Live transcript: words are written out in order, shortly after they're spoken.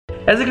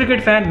As a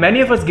cricket fan, many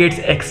of us gets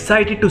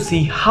excited to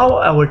see how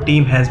our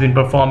team has been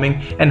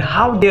performing and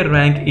how their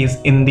rank is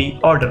in the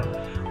order.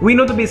 We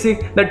know the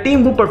basic, the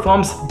team who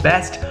performs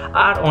best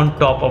are on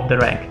top of the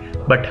rank.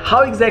 But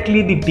how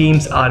exactly the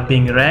teams are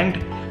being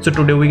ranked? So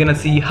today we're gonna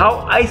see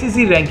how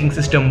ICC ranking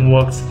system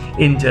works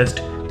in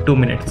just 2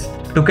 minutes.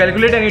 To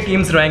calculate any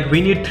team's rank, we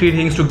need 3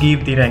 things to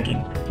give the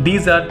ranking.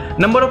 These are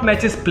number of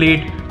matches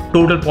played,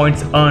 total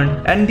points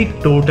earned, and the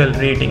total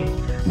rating.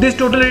 This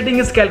total rating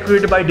is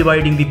calculated by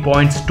dividing the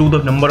points to the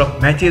number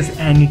of matches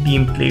any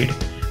team played.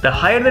 The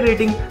higher the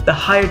rating, the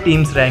higher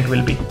team's rank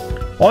will be.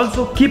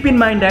 Also keep in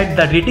mind that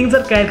the ratings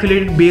are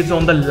calculated based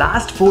on the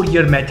last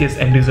 4-year matches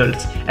and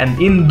results,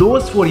 and in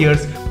those 4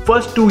 years,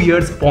 first 2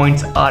 years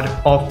points are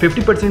of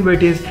 50%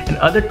 weightage and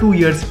other 2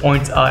 years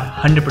points are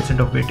 100%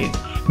 of weightage.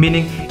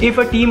 Meaning if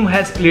a team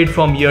has played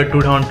from year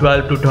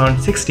 2012 to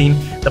 2016,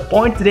 the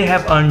points they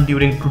have earned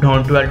during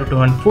 2012 to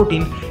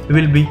 2014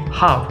 will be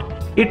halved.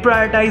 It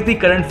prioritizes the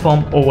current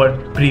form over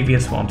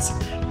previous forms.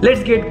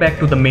 Let's get back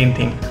to the main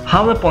thing,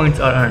 how the points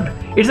are earned.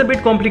 It's a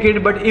bit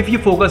complicated, but if you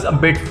focus a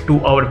bit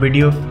to our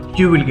video,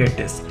 you will get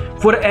this.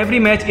 For every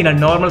match in a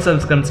normal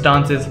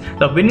circumstances,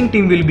 the winning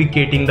team will be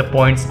getting the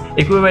points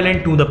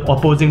equivalent to the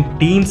opposing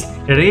team's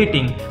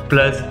rating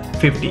plus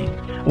 50,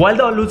 while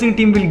the losing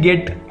team will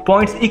get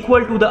points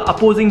equal to the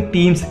opposing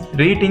team's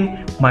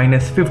rating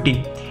minus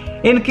 50.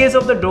 In case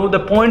of the draw, the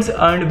points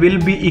earned will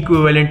be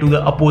equivalent to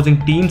the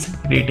opposing team's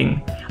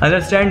rating.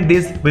 Understand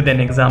this with an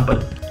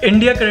example.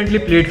 India currently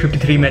played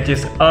 53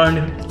 matches,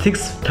 earned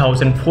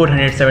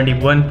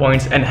 6,471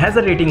 points and has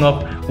a rating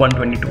of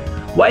 122.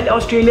 While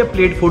Australia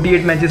played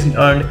 48 matches and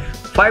earned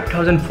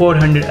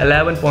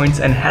 5,411 points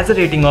and has a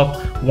rating of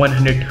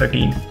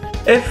 113.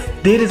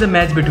 If there is a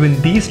match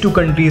between these two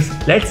countries,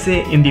 let's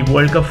say in the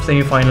World Cup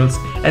semi-finals,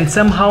 and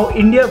somehow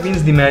India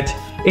wins the match,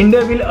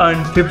 India will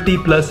earn 50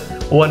 plus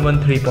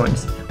 113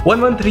 points,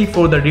 113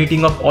 for the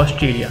rating of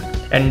Australia,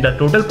 and the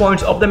total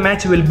points of the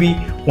match will be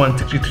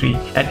 163,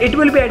 and it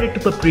will be added to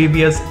the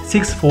previous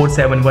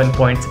 6471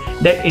 points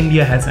that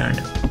India has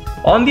earned.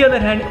 On the other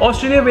hand,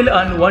 Australia will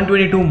earn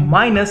 122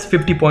 minus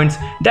 50 points,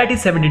 that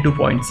is 72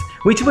 points,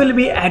 which will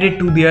be added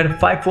to their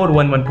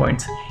 5411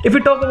 points. If we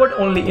talk about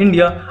only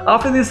India,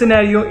 after this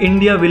scenario,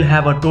 India will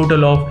have a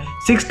total of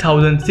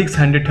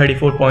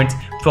 6,634 points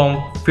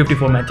from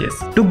 54 matches.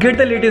 To get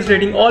the latest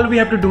rating, all we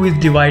have to do is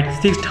divide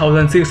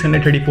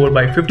 6,634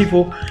 by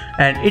 54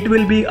 and it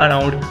will be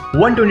around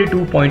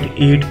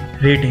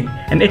 122.8 rating,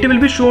 and it will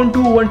be shown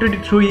to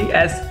 123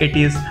 as it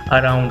is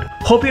around.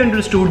 Hope you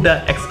understood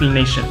the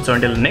explanation. So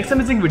until next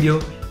amazing video,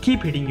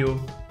 keep hitting your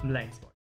lines.